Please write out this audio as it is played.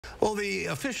Well, the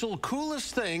official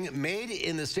coolest thing made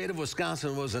in the state of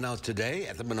Wisconsin was announced today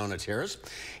at the Monona Terrace.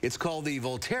 It's called the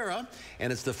Volterra,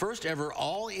 and it's the first ever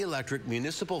all-electric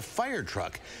municipal fire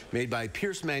truck made by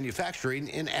Pierce Manufacturing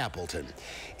in Appleton.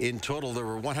 In total, there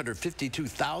were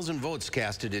 152,000 votes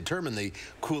cast to determine the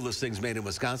coolest things made in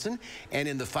Wisconsin, and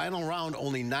in the final round,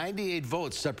 only 98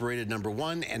 votes separated number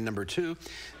one and number two.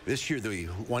 This year, the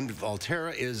one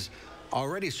Volterra is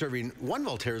already serving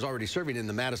in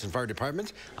the Madison Fire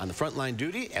Department on the frontline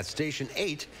duty at Station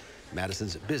 8,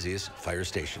 Madison's busiest fire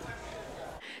station.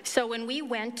 So when we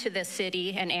went to the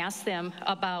city and asked them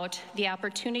about the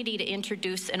opportunity to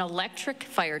introduce an electric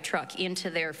fire truck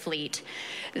into their fleet,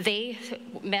 they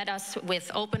met us with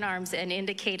open arms and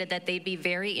indicated that they'd be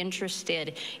very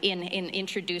interested in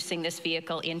introducing this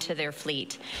vehicle into their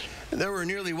fleet. There were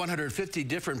nearly 150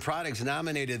 different products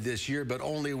nominated this year, but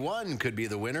only one could be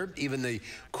the winner. Even the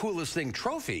coolest thing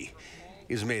trophy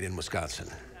is made in Wisconsin.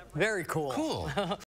 Very cool. Cool.